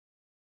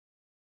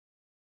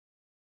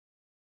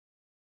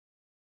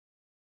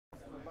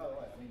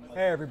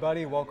Hey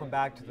everybody, welcome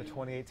back to the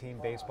 2018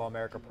 Baseball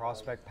America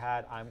Prospect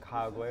Pad. I'm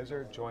Kyle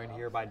Glazer, joined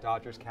here by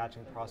Dodgers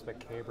catching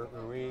prospect Keibert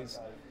Ruiz.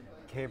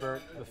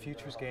 Keibert, the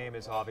Futures game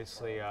is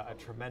obviously a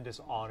tremendous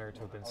honor to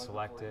have been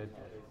selected.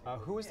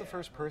 Who was the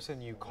first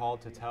person you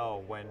called to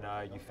tell when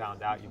you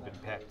found out you'd been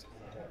picked?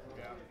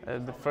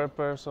 The first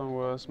person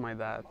was my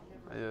dad.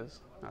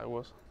 I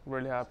was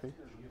really happy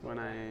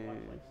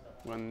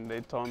when they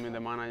told me, the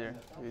manager,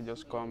 he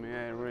just called me,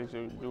 hey Ruiz,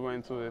 you're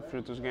going to the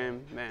Futures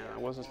game. Man, I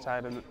was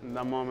excited in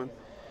that moment.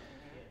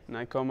 And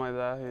I called my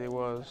dad, he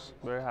was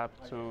very happy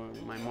too,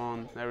 my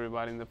mom,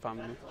 everybody in the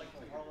family.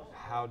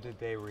 How did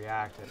they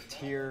react?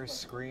 Tears,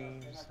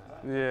 screams?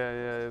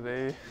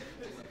 Dile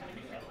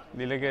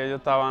que ellos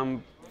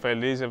estaban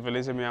felices.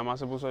 Mi mamá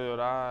se puso a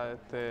llorar,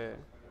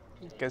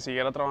 que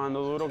siguiera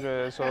trabajando duro, que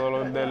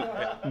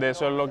de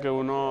eso es lo que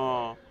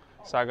uno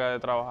saca de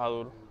trabajar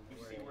duro.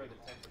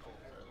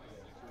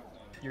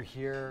 You're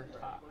here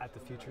at the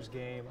Futures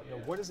game.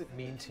 What does it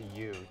mean to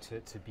you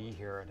to be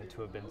here and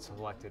to have been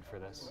selected for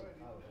this?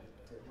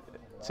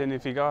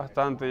 Significa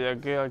bastante,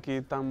 ya que aquí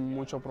están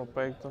muchos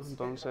prospectos,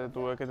 entonces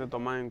tuve que te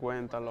tomar en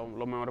cuenta los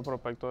mejores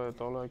prospectos de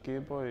todos los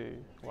equipos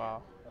y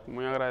wow,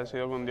 muy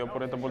agradecido con Dios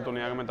por esta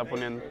oportunidad que me está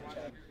poniendo.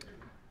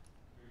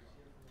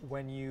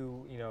 When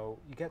you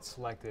get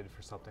selected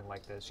for something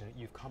like this,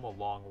 you've come a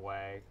long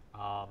way.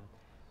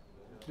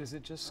 Does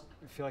it just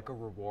feel like a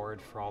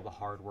reward for all the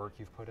hard work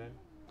you've put in?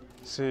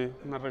 Sí,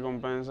 una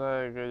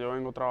recompensa de que yo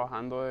vengo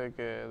trabajando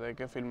desde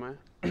que firmé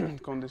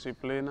con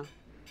disciplina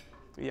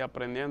y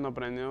aprendiendo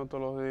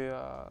todos los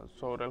días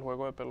sobre el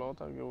juego de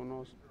pelota, que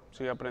uno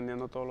sigue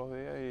aprendiendo todos los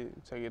días y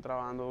seguir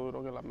trabajando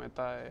duro, que la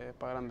meta es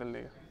para Grandes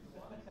Ligas.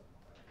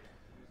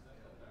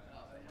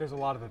 There's a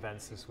lot of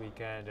events this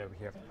weekend.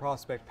 You have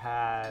Prospect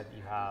Pad,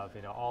 you have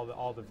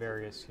all the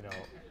various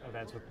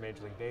events with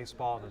Major League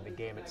Baseball, and then the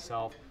game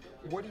itself.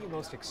 What are you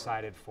most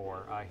excited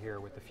for here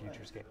with the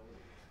Futures game?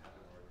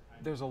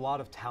 There's a lot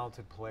of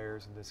talented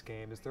players in this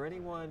game. Is there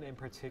anyone in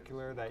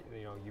particular that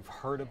you've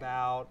heard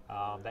about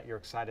that you're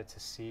excited to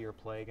see or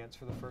play against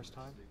for the first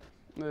time?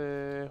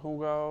 He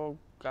jugado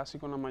casi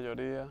con la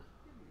mayoría.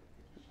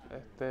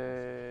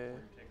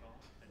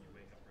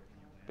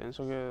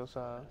 Pienso que,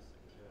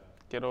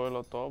 quiero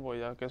verlo todo, pues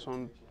ya que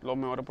son los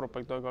mejores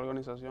prospectos de cada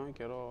organización y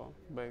quiero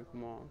ver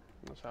cómo,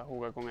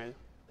 jugar con ellos.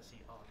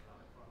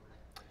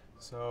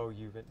 So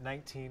you've been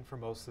 19 for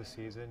most of the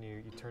season.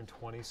 You turn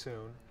 20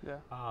 soon. Yeah.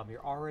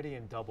 You're already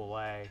in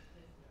Double-A.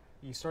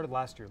 You started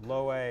last year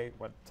Low-A,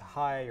 went to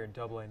High. You're in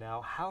Double-A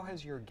now. How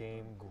has your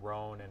game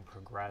grown and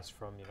progressed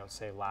from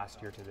say last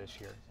year to this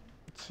year?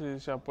 Sí,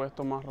 se ha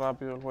puesto más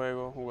rápido el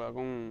juego, jugar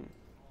con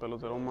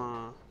peloteros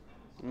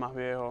más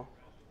viejos,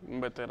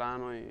 un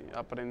veterano y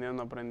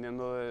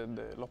aprendiendo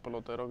de los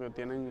peloteros que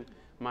tienen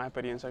más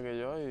experiencia que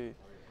yo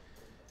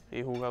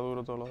y jugar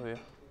duro todos los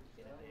días.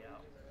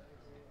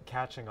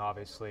 Catching,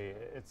 obviously,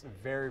 it's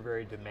very,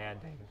 very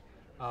demanding.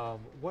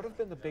 What have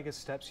been the biggest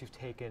steps you've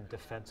taken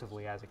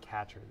defensively as a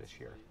catcher this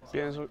year?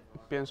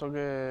 Pienso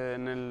que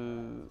en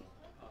el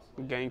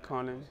game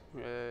calling,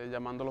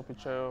 llamando los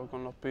picheos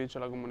con los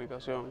pitchers, la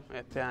comunicación,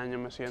 este año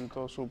me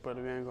siento súper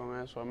bien con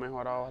eso, he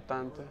mejorado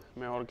bastante,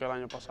 mejor que el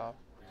año pasado.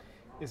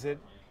 Is it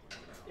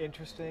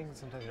interesting?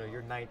 Sometimes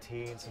you're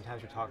 19,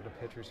 sometimes you're talking to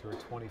pitchers who are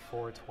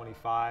 24,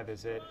 25.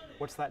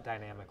 What's that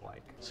dynamic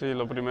like? Sí,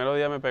 los primeros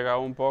días me pegaba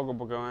un poco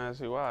porque van a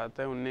decir, wow,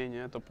 este es un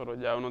niño, pero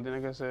ya uno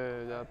tiene que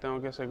ser, ya tengo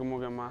que ser como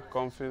que más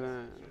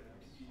confident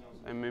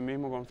en mí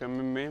mismo, confiar en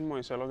mí mismo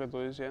y sé lo que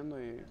estoy diciendo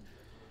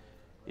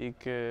y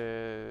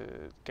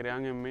que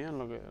crean en mí, en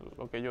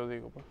lo que yo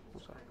digo, pues.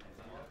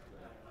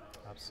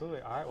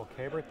 Absolutely. All right. Well,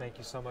 Keibert, thank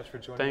you so much for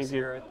joining us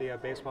here at the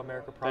Baseball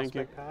America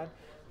Prospect Pad.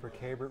 For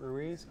Keibert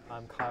Ruiz,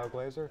 I'm Kyle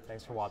Glazer.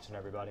 Thanks for watching,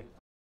 everybody.